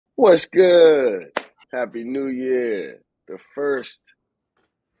What's good? Happy New Year. The first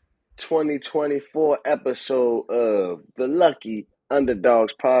 2024 episode of the Lucky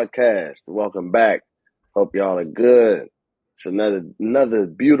Underdogs podcast. Welcome back. Hope y'all are good. It's another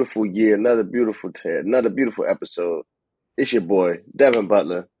beautiful year, another beautiful episode. It's your boy, Devin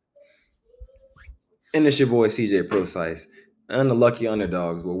Butler. And it's your boy CJ Prosise and the Lucky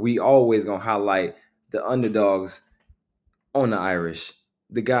Underdogs, where we always gonna highlight the underdogs on the Irish,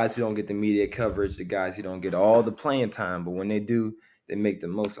 the guys who don't get the media coverage, the guys who don't get all the playing time, but when they do, they make the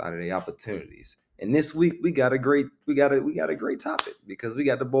most out of their opportunities. And this week we got a great topic because we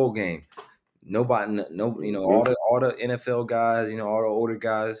got the bowl game. Nobody, no, all the NFL guys, all the older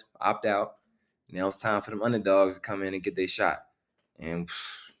guys opt out. Now it's time for them underdogs to come in and get their shot. And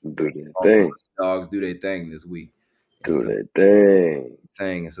do their thing. Dogs do their thing this week. Their thing.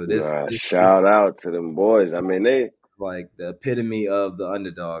 And so this shout out to them boys. I mean, they like the epitome of the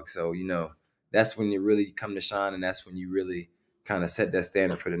underdog. So that's when you really come to shine, and that's when you really kind of set that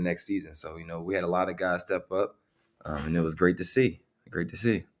standard for the next season. So we had a lot of guys step up, and it was great to see. Great to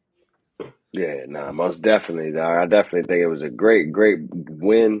see. Yeah, most definitely, dog. I definitely think it was a great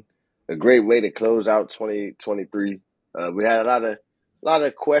win, a great way to close out 2023. We had a lot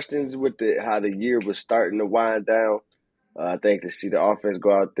of questions with how the year was starting to wind down. I think to see the offense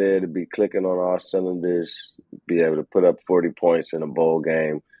go out there to be clicking on all cylinders, be able to put up 40 points in a bowl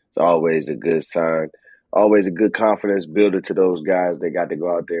game, it's always a good sign. Always a good confidence builder to those guys. They got to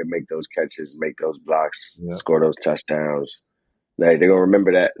go out there, make those catches, make those blocks, score those touchdowns. They're gonna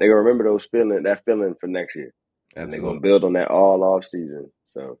remember that. They're gonna remember that feeling for next year. Absolutely. And they're gonna build on that all off season.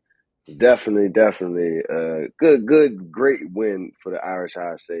 So definitely, great win for the Irish.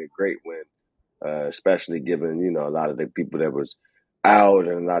 I say great win, especially given a lot of the people that was out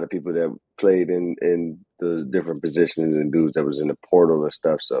and a lot of people that played in the different positions and dudes that was in the portal and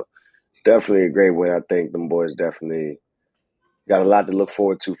stuff. So it's definitely a great win. I think them boys definitely got a lot to look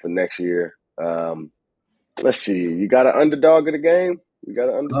forward to for next year. Let's see. You got an underdog of the game? You got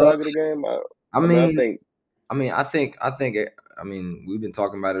an underdog of the game? I mean, we've been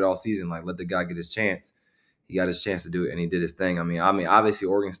talking about it all season. Like, let the guy get his chance. He got his chance to do it, and he did his thing. I mean, obviously,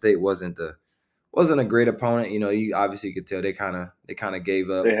 Oregon State wasn't a great opponent. You obviously could tell they kind of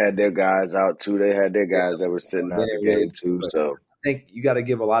gave up. They had their guys out too. They had their guys that were sitting out the game too. So I think you got to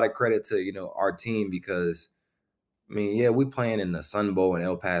give a lot of credit to our team because, I mean, yeah, we playing in the Sun Bowl in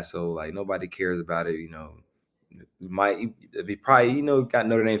El Paso. Like, nobody cares about it. We might be probably got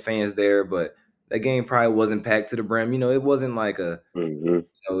Notre Dame fans there, but that game probably wasn't packed to the brim. It wasn't like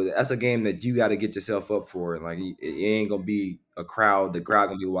that's a game that you got to get yourself up for. Like, it ain't gonna be a crowd. The crowd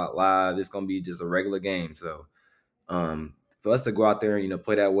gonna be live. It's gonna be just a regular game. So, for us to go out there and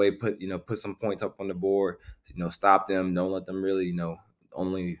play that way, put some points up on the board, stop them. Don't let them really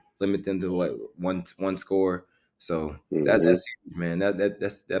only limit them to one score. So that's huge, man.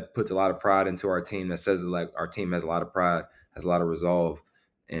 That puts a lot of pride into our team. That says that, like, our team has a lot of pride, has a lot of resolve,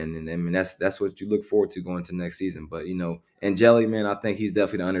 and I mean that's what you look forward to going to next season. But Angeli, man, I think he's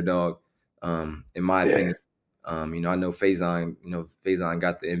definitely the underdog, in my opinion. I know Faison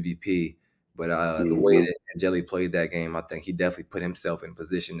got the MVP, but the way that Angeli played that game, I think he definitely put himself in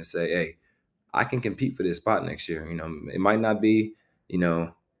position to say, hey, I can compete for this spot next year. It might not be, we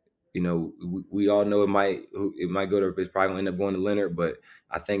all know it might go to, it's probably gonna end up going to Leonard, but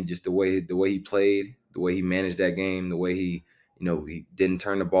I think just the way he played, the way he managed that game, the way he didn't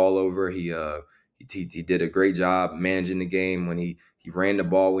turn the ball over. He did a great job managing the game when he ran the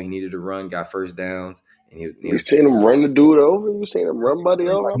ball when he needed to run, got first downs. And you seen him run the dude over? You seen him run buddy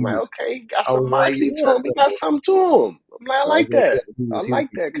over? I'm like, okay, he got some moxie to him. He got something to him. I'm like, I like that. I like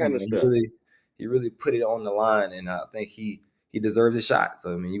that kind of stuff. He really put it on the line, and I think he deserves a shot.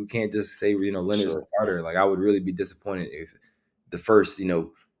 So, I mean, you can't just say, Leonard's a starter. Like, I would really be disappointed if the first,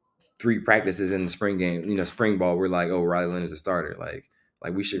 3 practices in the spring game, spring ball, we're like, oh, Riley Leonard's a starter. Like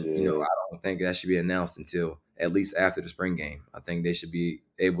we should, I don't think that should be announced until at least after the spring game. I think they should be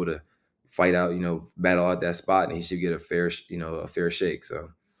able to fight out, battle out that spot, and he should get a fair shake.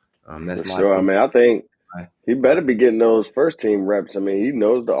 So that's my sure. I mean, I think he better be getting those first team reps. I mean, he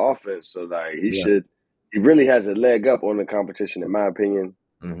knows the offense, so like he really has a leg up on the competition, in my opinion.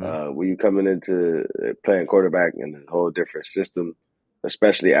 When you coming into playing quarterback in a whole different system,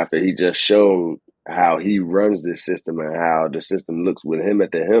 especially after he just showed how he runs this system and how the system looks with him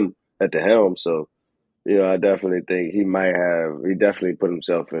at the helm. So, I definitely think he definitely put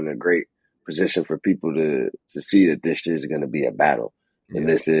himself in a great position for people to see that this is going to be a battle. And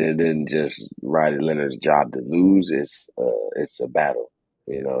this isn't just Riley Leonard's job to lose. It's a battle.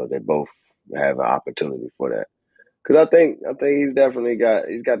 They both have an opportunity for that. Because I think he's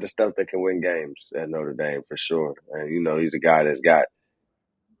got the stuff that can win games at Notre Dame for sure. And he's a guy that's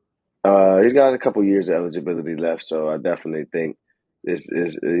he's got a couple years of eligibility left. So I definitely think this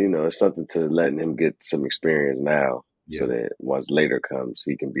is it's something to letting him get some experience now, so Yeah, that once later comes,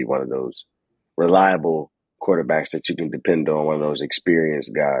 he can be one of those reliable quarterbacks that you can depend on, one of those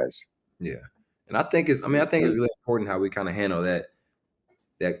experienced guys. yeah. And I think I think it's Mhm. really important how we kind of handle that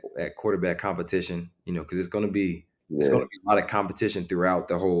quarterback competition, because it's going Yeah. to be a lot of competition throughout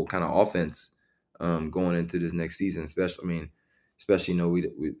the whole kind of offense going into this next season. Especially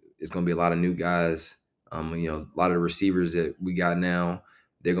it's going to be a lot of new guys. A lot of the receivers that we got now,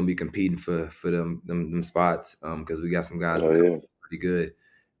 they're going to be competing for them spots because we got some guys who Oh come yeah. pretty good.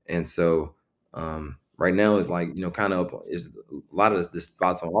 And so right now it's like kind of up is a lot of the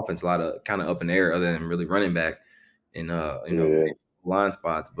spots on offense, a lot of kind of up in the air, other than really running back and Yeah. line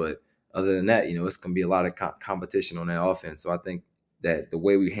spots. But other than that, it's going to be a lot of competition on that offense. So I think that the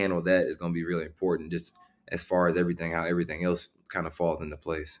way we handle that is going to be really important, just as far as how everything else kind of falls into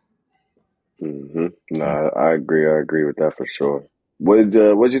place. No, Mm. I agree. I agree with that for sure. What did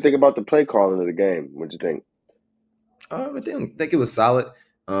you think about the play calling of the game? What did you think? I think it was solid.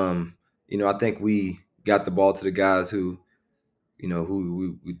 Um, I think we got the ball to the guys who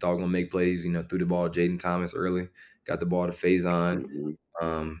we thought gonna make plays, threw the ball to Jaden Thomas early, got the ball to Faison,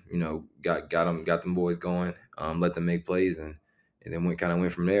 Hmm. got them boys going, let them make plays, and then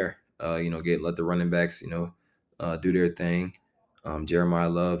went from there. Let the running backs, do their thing. Jeremiah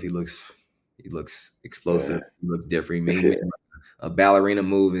Love, he looks explosive. Yeah. He looks different. He made a ballerina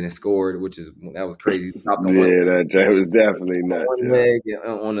move and it scored, that was crazy. He stopped on Yeah, that was definitely nuts. one Yeah. leg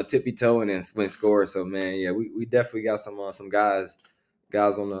on a tippy toe and then went score. So man, yeah, we definitely got some guys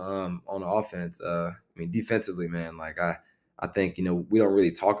on the offense. Defensively, man, like I think we don't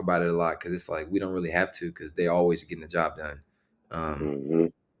really talk about it a lot because it's like we don't really have to because they're always getting the job done. Um, Hmm.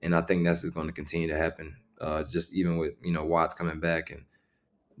 and I think that's going to continue to happen. Just even with Watts coming back and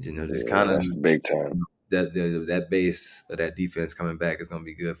just Yeah, kind of that's big time. that base of that defense coming back is going to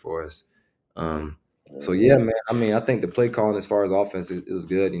be good for us. Um, so yeah, Hmm. man. I think the play calling as far as offense, it was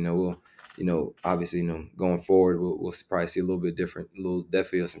good. We'll, obviously, going forward, we'll probably see a little bit different, a little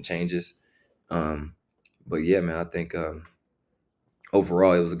definitely some changes. Um, but yeah, man, I think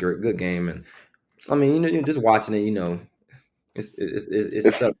overall it was a good game, and so, just watching it,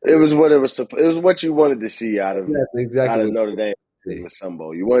 it's tough. It was what it was. It was what you wanted to see out of Exactly what Notre Dame you in see. the Sun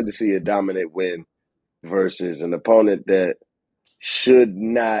Bowl. You wanted to see a dominant win versus an opponent that should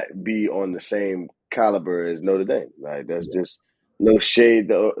not be on the same caliber as Notre Dame. Like that's Yeah, just no shade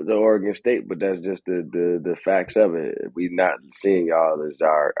to the Oregon State, but that's just the facts of it. We not seeing y'all as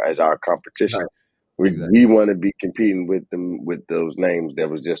our competition. right. We Exactly. want to be competing with them with those names that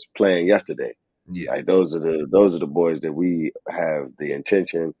was just playing yesterday. Yeah. Like those are the boys that we have the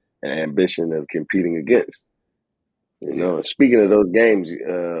intention and ambition of competing against. Yeah. Speaking of those games,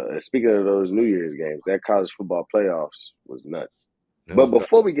 speaking of those New Year's games, that college football playoffs was nuts. It But was tough.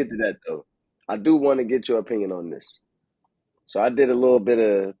 before we get to that, though, I do want to get your opinion on this. So I did a little bit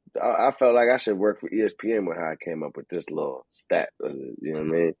of. I felt like I should work for ESPN with how I came up with this little stat. You know what I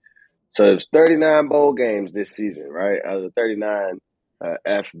mean? So there's 39 bowl games this season, right? Out of the 39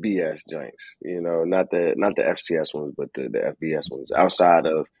 FBS joints, not the FCS ones, but the FBS ones outside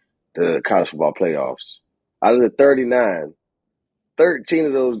of the college football playoffs. Out of the 39, 13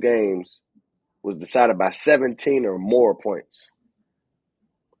 of those games was decided by 17 or more points.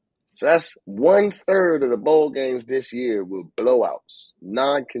 So that's 1/3 of the bowl games this year were blowouts,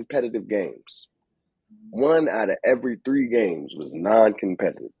 non-competitive games. One out of every three games was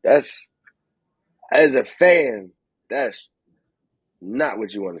non-competitive. That's as a fan, that's not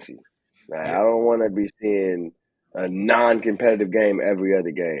what you want to see. Like, I Yeah. don't want to be seeing a non-competitive game every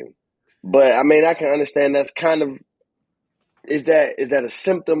other game. But I mean, I can understand that's kind of is that a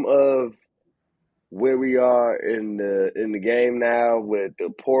symptom of where we are in the game now with the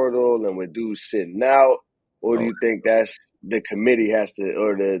portal and with dudes sitting out, or do Oh, you think that's the committee has to,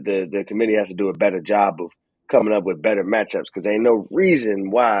 or the committee has to do a better job of coming up with better matchups? Because ain't no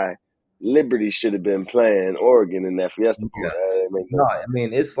reason why Liberty should have been playing Oregon in that Fiesta Bowl. yeah. That make no No,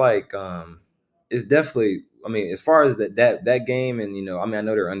 sense. it's like it's definitely. As far as that game, and I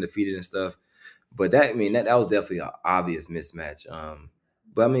know they're undefeated and stuff, but that was definitely an obvious mismatch.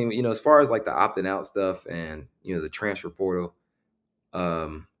 But as far as like the opting out stuff and the transfer portal,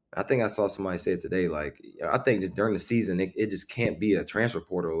 I think I saw somebody say it today. Like, I think just during the season, it just can't be a transfer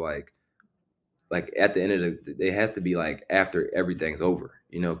portal. Like at the end of it has to be like after everything's over,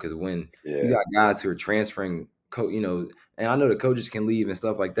 because when you Yeah, got guys who are transferring, and I know the coaches can leave and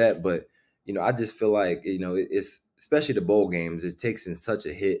stuff like that, but I just feel like it's especially the bowl games, it takes in such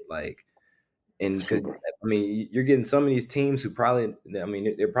a hit. Like, and because I mean, you're getting some of these teams who probably, I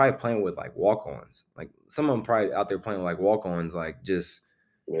mean, they're probably playing with like walk-ons. Like some of them probably out there playing with like walk-ons, like just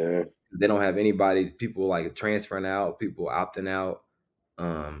Yeah, they don't have anybody. People like transferring out, people opting out.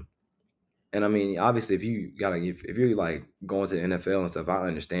 Um, and I mean, obviously, if you're like going to the NFL and stuff, I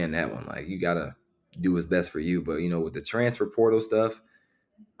understand that one. Like, you gotta do what's best for you. But with the transfer portal stuff,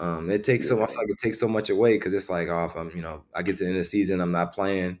 it takes so. I feel yeah, like it takes so much away because it's like, oh, if I'm, I get to the end of the season, I'm not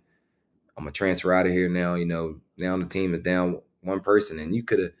playing. I'm gonna transfer out of here now. Now the team is down one person, and you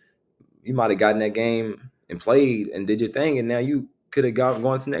might have gotten that game and played and did your thing, and now you could have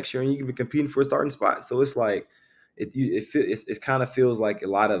gone to next year and you can be competing for a starting spot. So it's like it kind of feels like a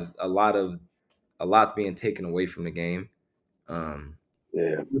lot's being taken away from the game. Um,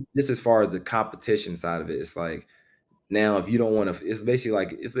 yeah, just as far as the competition side of it, it's like now if you don't want to, it's basically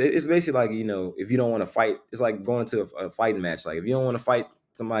like if you don't want to fight, it's like going to a fighting match. Like if you don't want to fight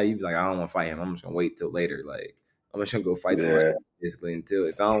somebody, you be like, I don't want to fight him. I'm just gonna wait till later. Like I'm just gonna go fight somebody yeah, basically until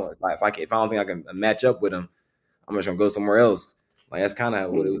if I don't think I can match up with him, I'm just gonna go somewhere else. Like that's kind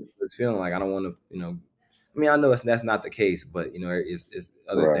of what mm, it's feeling like. I don't want to. I mean, I know that's not the case, but it's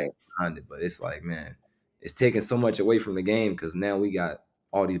other things right, behind it. But it's like, man, it's taking so much away from the game because now we got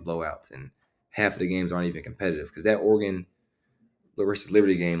all these blowouts and half of the games aren't even competitive. Because that Oregon versus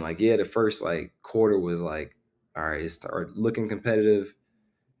Liberty game, like, yeah, the first like quarter was like, all right, it started looking competitive.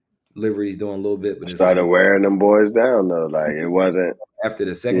 Liberty's doing a little bit, but it's like started wearing them boys down though. Like it wasn't. after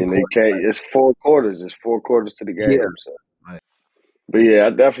the second You know, you quarter, can't. It's 4 quarters. It's 4 quarters to the yeah, game. So, like, but yeah, I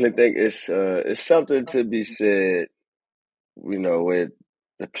definitely think it's something to be said. With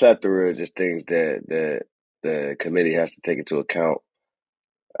the plethora of just things that the committee has to take into account.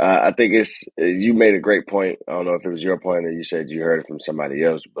 I think you made a great point. I don't know if it was your point or you said you heard it from somebody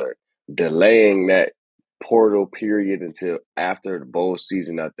else, but delaying that portal period until after the bowl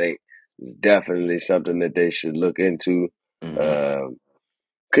season, I think, is definitely something that they should look into. mhm. Um,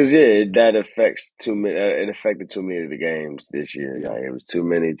 Cause yeah, that affects too many. It affected too many of the games this year. Yeah, Like it was too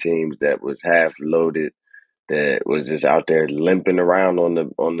many teams that was half loaded, that was just out there limping around on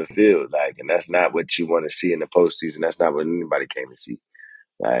the field. Like, and that's not what you want to see in the postseason. That's not what anybody came to see.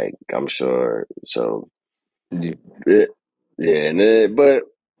 Like I'm sure. So yeah, it, yeah, but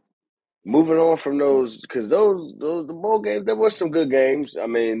moving on from those, because those the bowl games, there was some good games. I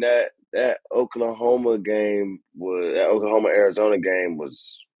mean that Oklahoma Arizona game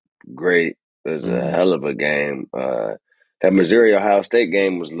was great. It was a mhm. hell of a game. That Missouri Ohio State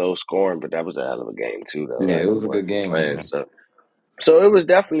game was low scoring, but that was a hell of a game too, though. Yeah, Like it we was a weren't good game, playing, man. so it was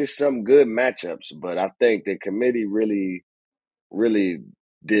definitely some good matchups. But I think the committee really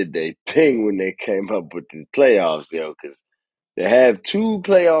did their thing when they came up with the playoffs, because they have 2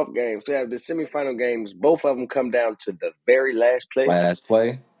 playoff games. They have the semifinal games. Both of them come down to the very last play. Last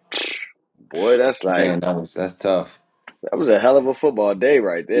play, Boy, that's like man, that's tough. that was a hell of a football day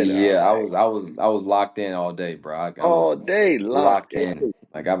right there, dog. Yeah, Like I was locked in all day, bro. I all was day locked locked in. in.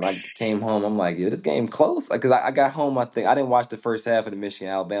 Like I came home, I'm like, yo, this game close. Like, cause I got home, I think I didn't watch the first half of the Michigan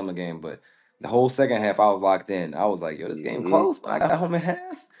Alabama game, but the whole second half I was locked in. I was like, yo, this game Hmm. close. When I got home at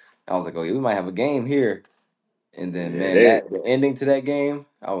half, I was like, oh yeah, we might have a game here. And then Yeah, man, that the ending to that game,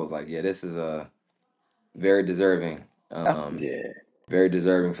 I was like, yeah, this is very deserving. yeah. Very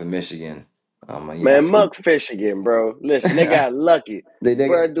deserving for Michigan. I Man, feel Muck fish again, bro. Listen, they got lucky. they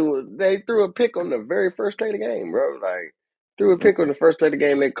Bro, they threw a pick on the very first play of the game, bro. Like threw a pick on the first play of the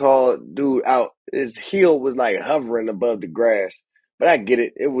game. They called dude out. His heel was like hovering above the grass. But I get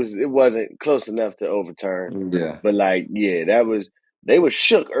it. It wasn't close enough to overturn. yeah. But like, yeah, they was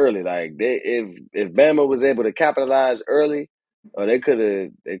shook early. Like if Bama was able to capitalize early, oh they could have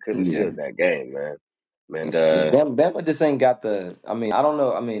Yeah. sealed that game, man. And Bama just ain't got the. I mean, I don't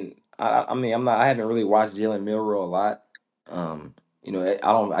know. I mean, I mean, I'm not. I haven't really watched Jalen Milroe a lot.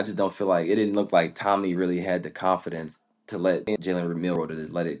 I don't. I just don't feel like it didn't look like Tommy really had the confidence to let Jalen Milroe to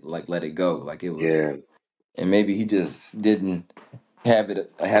just let it go. Like it was, yeah. and maybe he just didn't have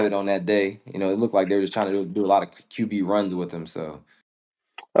it on that day. It looked like they were just trying to do a lot of QB runs with him. So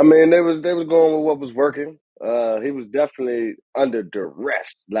I mean, they was going with what was working. He was definitely under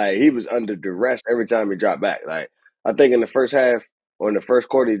duress. Like he was under duress every time he dropped back. Like I think in the first half or in the first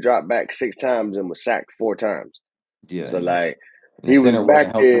quarter, he dropped back 6 times and was sacked 4 times. yeah, So like and the he was center back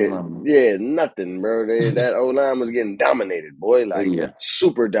wasn't helping there, him. yeah, nothing, bro. That O line was getting dominated, boy, like Yeah,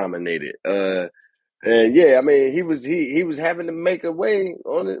 super dominated. And yeah, I mean, he was having to make a way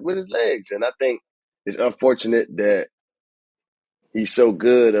on it with his legs, and I think it's unfortunate that he's so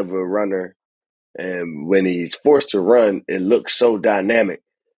good of a runner, and when he's forced to run, it looks so dynamic.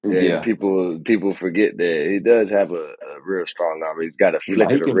 and Yeah. people forget that he does have a real strong arm. He's got a No, flick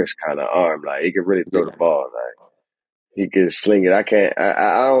he of the can. wrist kind of arm. Like he can really throw the Yeah. ball. Like he can sling it. I can't.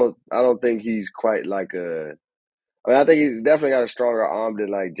 I don't think he's quite like a. I mean, I think he's definitely got a stronger arm than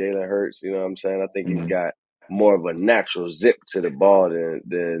like Jalen Hurts. You know what I'm saying? I think he's Mhm. got more of a natural zip to the ball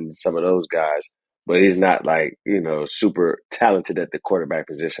than some of those guys. But he's not like super talented at the quarterback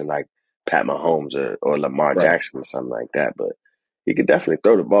position like Pat Mahomes or Lamar Right. Jackson or something like that. But he can definitely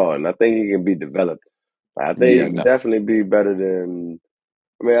throw the ball, and I think he can be developed. I think Yeah. he can No. definitely be better than.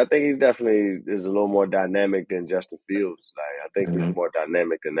 I mean, I think he definitely is a little more dynamic than Justin Fields. Like, I think he's Mhm. more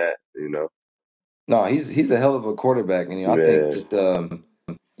dynamic than that. You know. No, he's a hell of a quarterback, and I think Yeah, just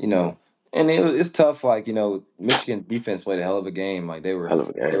you know, and it's tough. Like Michigan defense played a hell of a game. Like they hell were of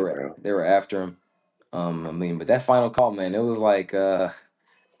a they game, were bro. they were after him. I mean, but that final call, man, it was like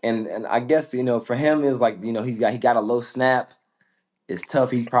and I guess for him it was like he got a low snap. It's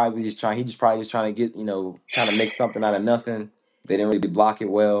tough. He just probably just trying to get trying to make something out of nothing. They didn't really block it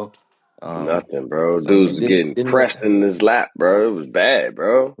well. Um, Nothing, bro. so I Dudes mean, was getting pressed in his lap, bro. It was bad,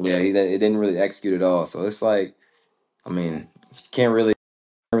 bro. yeah, it didn't really execute at all. So it's like, I mean, you can't really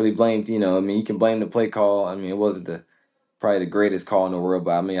blame, I mean, you can blame the play call. I mean, it wasn't probably the greatest call in the world,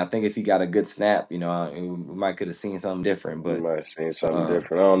 but I mean, I think if he got a good snap, we might could have seen something different. You But might have seen something um,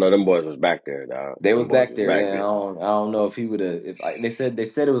 different. I don't know. Them boys was back there, dog. they Them was boys back was there. back Yeah, there. I don't know if he would have. If I, they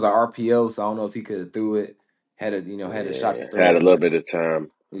said it was an RPO, so I don't know if he could have threw it, had a shot to Yeah, throw had a it. little But bit of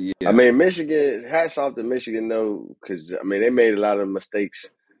time. I yeah, mean, Michigan, hats off to Michigan, though, because, I mean, they made a lot of mistakes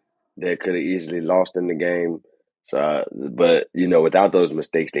that could have easily lost in the game. So, but, without those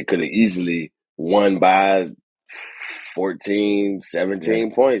mistakes, they could have easily won by 14, yeah.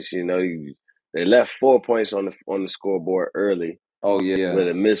 17 points. They left 4 points on the scoreboard early Oh yeah, with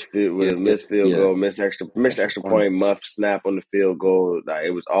a missed yes, field yeah. goal, missed Extra extra point. point, muff snap on the field goal. Like,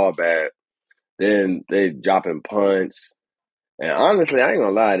 it was all bad. Then they dropping punts. And honestly, I ain't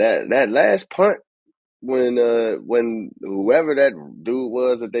gonna lie, that last punt when whoever that dude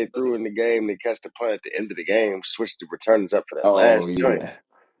was that they threw in the game to catch the punt at the end of the game switched the returners up for that Oh last joint. yeah,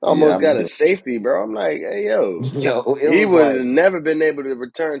 yeah. I Almost got a remember. safety, bro. I'm like, hey yo, Yo, it he was would have like, never been able to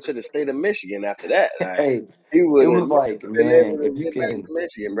return to the state of Michigan after that. Like hey, he it would have was never like, been able man, to if you get back can. to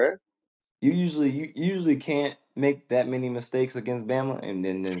Michigan, bro. You usually can't make that many mistakes against Bama, and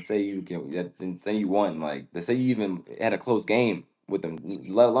then say you can, then say you won. Like, they say you even had a close game with them,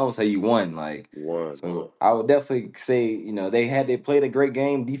 let alone say you won. Like, One so I would definitely say they played a great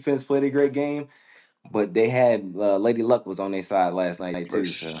game. Defense played a great game, but they had Lady Luck was on their side last night for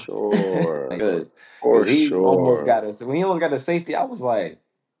too. So sure, because for he almost sure. got us when he almost got a safety. I was like,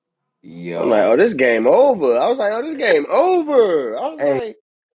 I'm like, yo, oh, this game over. I was like, oh, this game over. I was hey, like.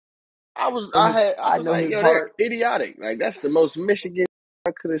 I I was know like, his yo, they're heart. idiotic. Like that's the most Michigan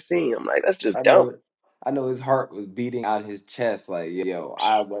I could have seen. I'm like, that's just I dumb, know, I know his heart was beating out his chest. Like, yo,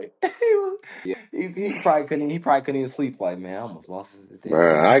 I like he was. He probably couldn't even sleep. Like, man, I almost lost this damn bro.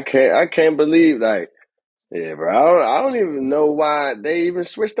 game. I can't believe like, yeah, bro. I don't even know why they even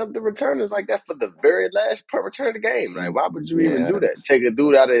switched up the returners like that for the very last punt return of the game. Like, why would you even Yeah, do that? Take a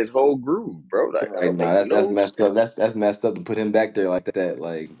dude out of his whole groove, bro. Like that right don't now make that's no messed up. sense. That's messed up to put him back there like that.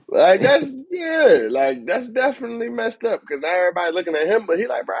 Like, Like that's yeah, like that's definitely messed up because now everybody looking at him, but he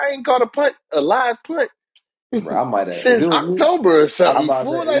like, bro, I ain't caught a live punt bro, I might have if it since was me. October or I'm something. about to Fool,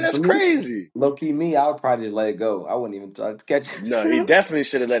 say like for that's me, crazy. low key me, I would probably just let it go. I wouldn't even try to catch it. No, he definitely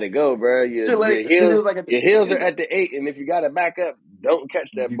should have let it go, bro. Your Just let your it because it heels was like your heels are at the 8, and if you got to back up, don't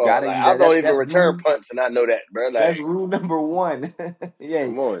catch that you ball. got Like it. I don't even That's return rule. punts, and I know that, bro. That's Like, rule number one. Yeah,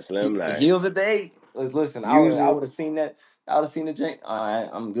 come on, Slim. Like heels at the eight. Listen, I usually would have seen that. I would have seen the jank. All right,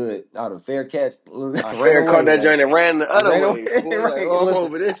 I'm good. I would have fair catch. I ran fair caught away. that Like joint and ran the I other ran away. way. Fool, like Right. oh, I'm Listen,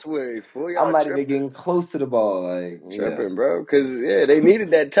 over this way. Fool, I'm y'all not even tripping, getting close to the ball. Like, yeah, tripping, bro. Because yeah, they needed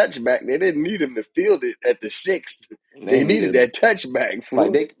that touchback. They didn't need him to field it at the 6th. they They needed needed that touchback, like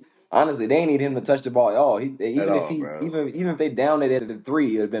fool, honestly they ain't need him to touch the ball at all. at Even if all, he bro. even if they downed it at the three,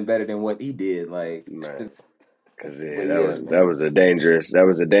 it would have been better than what he did. Like, Man. Cause yeah, but that yeah, was that man. was a dangerous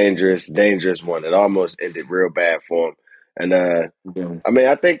one. It almost ended real bad for him. And Yeah. I mean,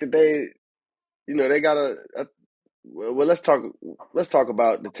 I think that they got well, let's talk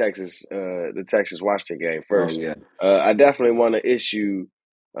about the Texas Washington game Oh first. yeah. I definitely want to issue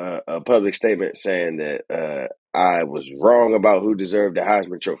a public statement saying that I was wrong about who deserved the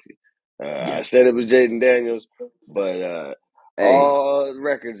Heisman Trophy. I Yes. said it was Jaden Daniels, but Hey, all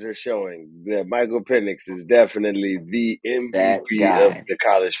records are showing that Michael Penix is definitely the that MVP of guy. the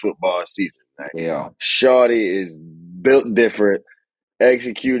college football season. Like, Yeah. Shawty is built different,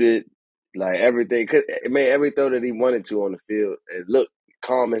 executed like everything. It made every throw that he wanted to on the field. And look,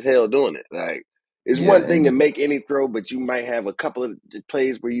 calm as hell doing it. Like it's Yeah, one thing and to make any throw, but you might have a couple of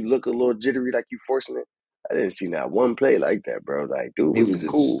plays where you look a little jittery, like you forcing it. I didn't see not one play like that, bro. Like dude he was was just.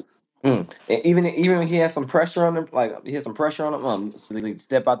 cool. And even when he had some pressure on him, like he had some pressure on him, so he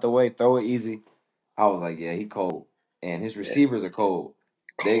step out the way, throw it easy. I was like, yeah, he cold, and his Yeah. receivers are cold.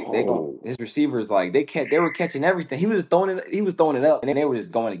 They gon' Oh, his receivers like they were catching everything. He was throwing it up, and then they were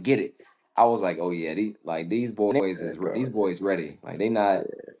just going to get it. I was like, oh yeah, these boys yeah, bro. these boys ready. Like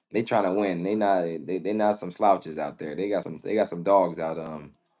they trying to win. They not some slouches out there. They got some dogs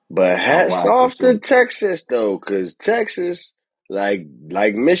But out hats wide for off to sure. Texas though, because Texas, like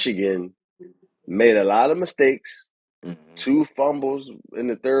Michigan, made a lot of mistakes. Hmm. Two fumbles in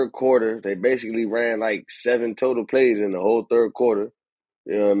the third quarter. They basically ran like 7 total plays in the whole third quarter.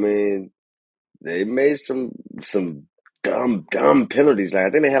 You know what I mean? They made some dumb penalties. Like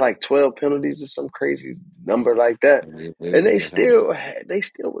I think they had like 12 penalties or some crazy number like that. They And was getting some. they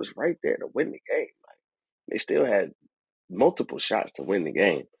still was right there to win the game. Like they still had multiple shots to win the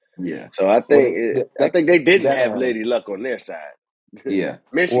game. Yeah. So Well, I think they didn't that have Lady Luck on their side. yeah.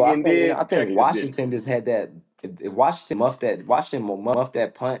 Well, I Michigan think did, I think Texas didn't. Washington just had that. If Washington muffed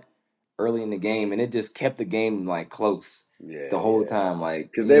that punt early in the game, and it just kept the game like close Yeah, the whole yeah. time.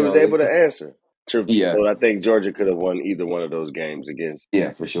 Like Because they was able to answer. Truthfully. yeah, So I think Georgia could have won either one of those games against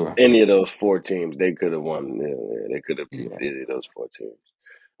yeah, for sure. any of those 4 teams. They could have won. Yeah, they could have beat Yeah, any of those 4 teams.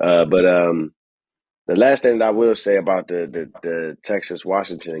 But the last thing that I will say about the Texas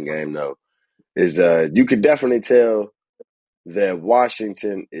Washington game though is you could definitely tell that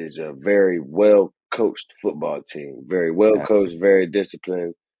Washington is a very well coached football team. Very well coached, absolutely. very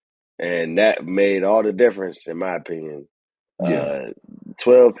disciplined, and that made all the difference in my opinion. Yeah,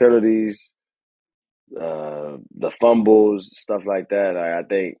 12 penalties, the fumbles, stuff like that. I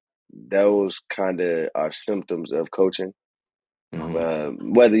think those kind of are symptoms of coaching. hmm,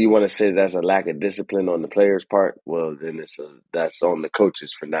 Whether you want to say that's a lack of discipline on the players' part, well, then that's on the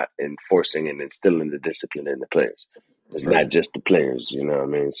coaches for not enforcing and instilling the discipline in the players. It's not right. just the players, you know what I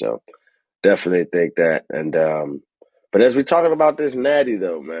mean? So definitely think that. And but as we're talking about this natty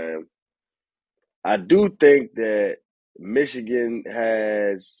though, man, I do think that Michigan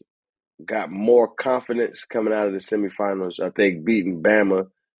has got more confidence coming out of the semifinals. I think beating Bama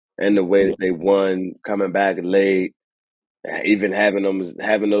and the way Yeah, that they won, coming back late, even having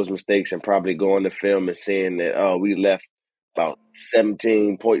those mistakes, and probably going to film and seeing that we left about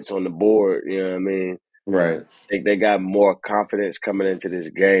 17 points on the board. You know what I mean? right. I think they got more confidence coming into this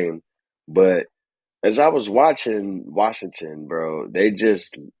game. But as I was watching Washington, bro, they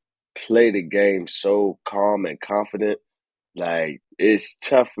just play the game so calm and confident. Like it's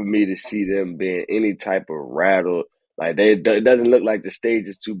tough for me to see them being any type of rattle. Like it doesn't look like the stage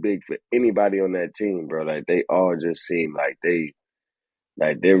is too big for anybody on that team, bro. Like they all just seem like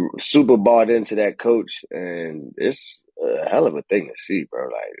they're super bought into that coach, and it's a hell of a thing to see, bro.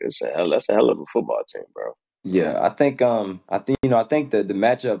 Like that's a hell of a football team, bro. Yeah, I think I think the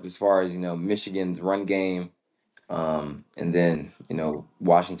matchup as far as Michigan's run game, and then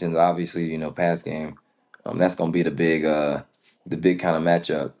Washington's obviously pass game, that's gonna be the big kind of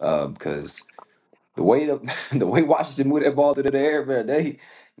matchup, because the way the way Washington moved that ball through the air, man,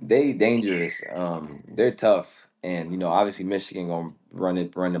 they dangerous. They're tough, and obviously Michigan gonna run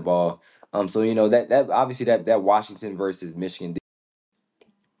the ball. So that obviously that Washington versus Michigan,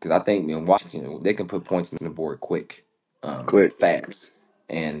 because I think Washington they can put points on the board quick, Quick, fast,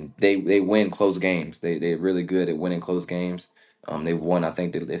 and they win close games. They're really good at winning close games. They've won. I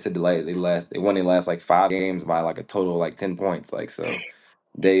think they said they won their last like 5 games by like a total of like 10 points. Like so,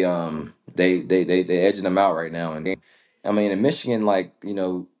 they edging them out right now. And I mean, in Michigan, like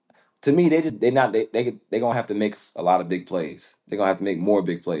to me, they not they gonna have to make a lot of big plays. They're gonna have to make more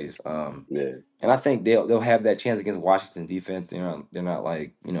big plays. yeah. And I think they'll have that chance against Washington defense. They're not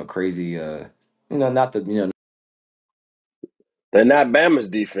like crazy. Not the They're not Bama's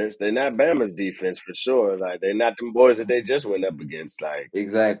defense. They're not Bama's defense for sure. Like they're not them boys that they just went up against. Like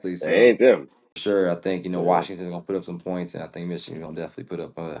exactly. they So ain't them. sure, I think Yeah. Washington's gonna put up some points, and I think Michigan's gonna definitely put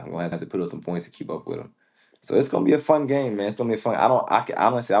up. Gonna have to put up some points to keep up with them. So it's gonna be a fun game, man. It's gonna be fun.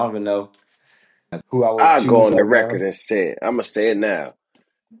 Honestly, I don't even know who I would I'll go choose on the right record now. and say it. I'm gonna say it now.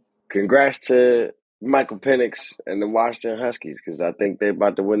 Congrats to Michael Penix and the Washington Huskies because I think they're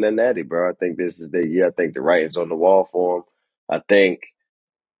about to win that natty, bro. I think this is the year. I think the writing's on the wall for them. I think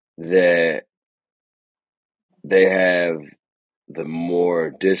that they have the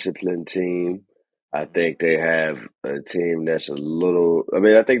more disciplined team. I think they have a team that's a little. I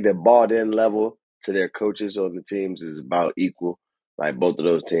mean, I think the bought in level to their coaches on the teams is about equal. Like both of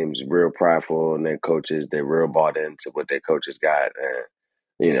those teams, real prideful in their coaches. They're real bought into what their coaches got,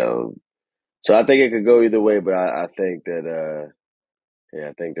 you know. So I think it could go either way, but I think that yeah,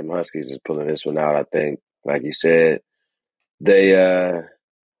 I think them Huskies is pulling this one out. I think, like you said, they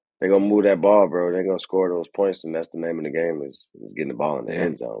they're gonna move that ball, bro. They're gonna score those points, and that's the name of the game is getting the ball in the Yeah,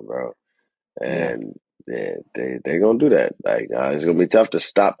 end zone, bro. yeah, And yeah, they're gonna do that. Like it's gonna be tough to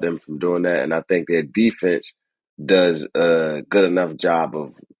stop them from doing that. And I think their defense does a good enough job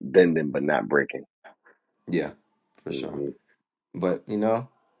of bending but not breaking. yeah, for sure. Hmm. But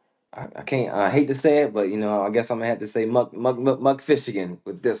I can't. I hate to say it, but I guess I'm gonna have to say Muck Fishigan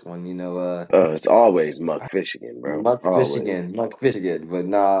with this one. It's always Muck Fishigan, bro. Always. Muck Fishigan. But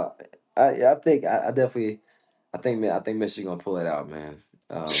nah, I think I definitely, I think Michigan gonna pull it out, man.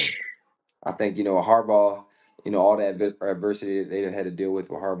 I think Harbaugh, all the adversity they had to deal with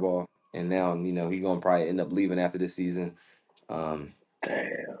Harbaugh, and now he gonna probably end up leaving after this season. Um,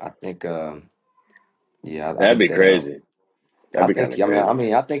 Damn, I think, yeah, I that'd think be that crazy. That'd I be kind think of crazy.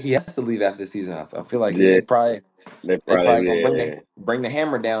 I think he has to leave after the season. I feel like Yeah, they they probably probably gonna yeah. bring the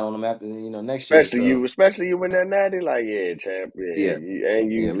hammer down on him after next year. So Especially you win that natty, like yeah, champ, yeah, yeah, you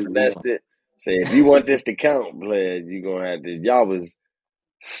and yeah, you we finessed gonna it. Say if you want this to count, player, you gonna have to. Y'all was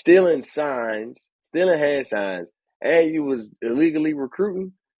stealing signs, stealing hand signs, and you was illegally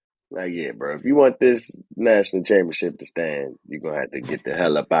recruiting. Like yeah, bro, if you want this national championship to stand, you're gonna have to get the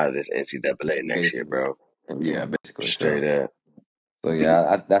hell up out of this NCAA next year, basically, bro. yeah, basically. Straight up. So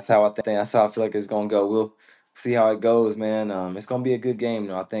yeah, that's how I think. That's how I feel like it's gonna go. We'll see how it goes, man. It's gonna be a good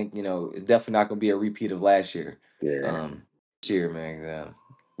game. I think it's definitely not gonna be a repeat of last year. Yeah. This year, man.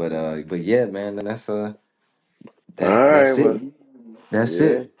 But yeah, man. All right. That's Well, it. That's yeah.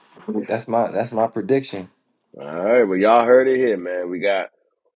 it. That's my prediction. All right. Well, y'all heard it here, man. We got.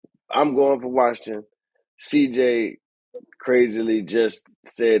 I'm going for Washington. CJ crazily just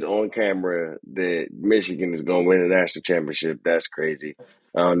said on camera that Michigan is going to win the national championship. That's crazy.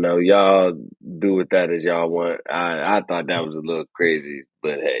 I don't know. Y'all do with that as y'all want. I thought that was a little crazy,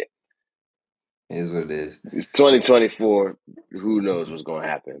 but hey, It is what it is. it's 2024. Who knows what's going to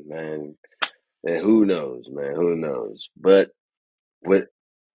happen, man? And who knows, man? Who knows? But with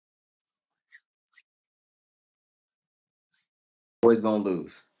Boys gonna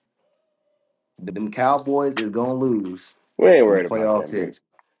lose. Them Cowboys is gonna lose we ain't when the worried about that, playoffs bro. hit.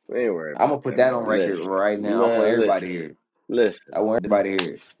 We ain't worried I'm about gonna put that, that bro. on record Listen, right now. I want man, everybody to listen, hear it. listen. I want everybody to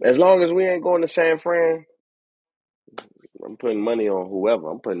hear it. As long as we ain't going to San Fran, I'm putting money on whoever.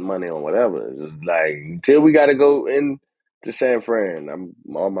 I'm putting money on whatever. It's just like until we got to go in to San Fran, I'm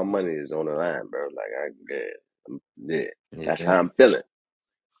all my money is on the line, bro. Like yeah, that's how Yeah. I'm feeling.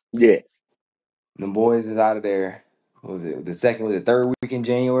 Yeah, Them boys is out of there. What was it the third week in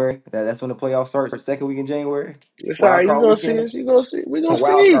January? That's when the playoffs start. Second week in January, it's all right. wild You card gonna see weekend. us. You gonna see. We gonna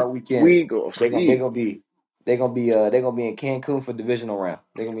Wild see. card weekend. We gonna They see. gonna be they gonna be in Cancun for divisional round.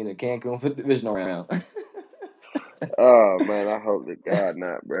 They're gonna be in Cancun for divisional round. Oh man, I hope to God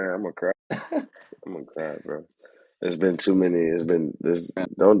not, bro. I'm gonna cry. I'm gonna cry, bro. There's been too many. It's been this.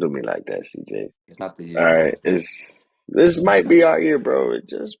 Don't do me like that, CJ. It's not the All year, man. right, It's not. it's this might be our year, bro. It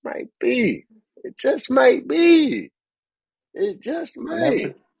just might be. It just might be. It just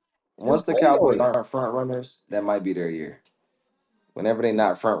might. Whenever Once Just the wait Cowboys on it. aren't front runners, that might be their year. Whenever they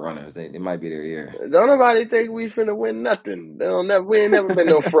not front runners, it might be their year. Don't nobody think we finna win nothing. They don't never. We ain't never been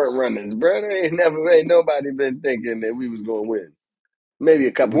no front runners, bro. Ain't nobody been thinking that we was gonna win. Maybe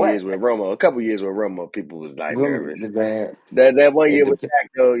a couple What? years with Romo. A couple years with Romo, people was like Them, nervous. the man, That one if year the with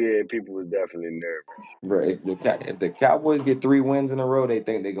Dak, though, yeah, people was definitely nervous. bro, if the Cowboys get 3 wins in a row, they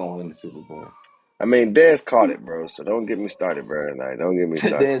think they're gonna win the Super Bowl. I mean, Dez caught it, bro. So don't get me started, bro. Like, don't get me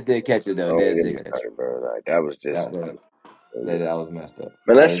started. Dez did catch it though. Don't Dez get me did catch it. started, bro. Like that was just. That was messed up.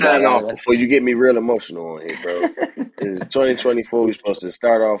 But let's sign off That's before you get me real emotional on here, bro. It's 2024. We're supposed to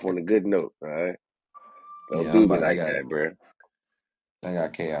start off on a good note, all right? Don't yeah. do me like that, bro. I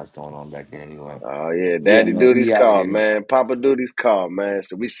got chaos going on back here anyway. Oh yeah, Yeah, Daddy man. Duty's We out of call, here. man. Papa Duty's call, man.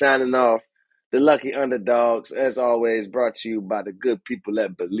 So we signing off. The Lucky Underdogs, as always, brought to you by the good people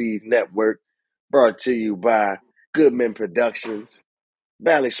at Believe Network. Brought to you by Goodman Productions,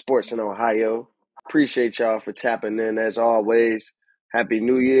 Valley Sports in Ohio. Appreciate y'all for tapping in as always. Happy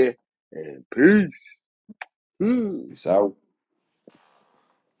New Year and peace. Hmm. Peace out.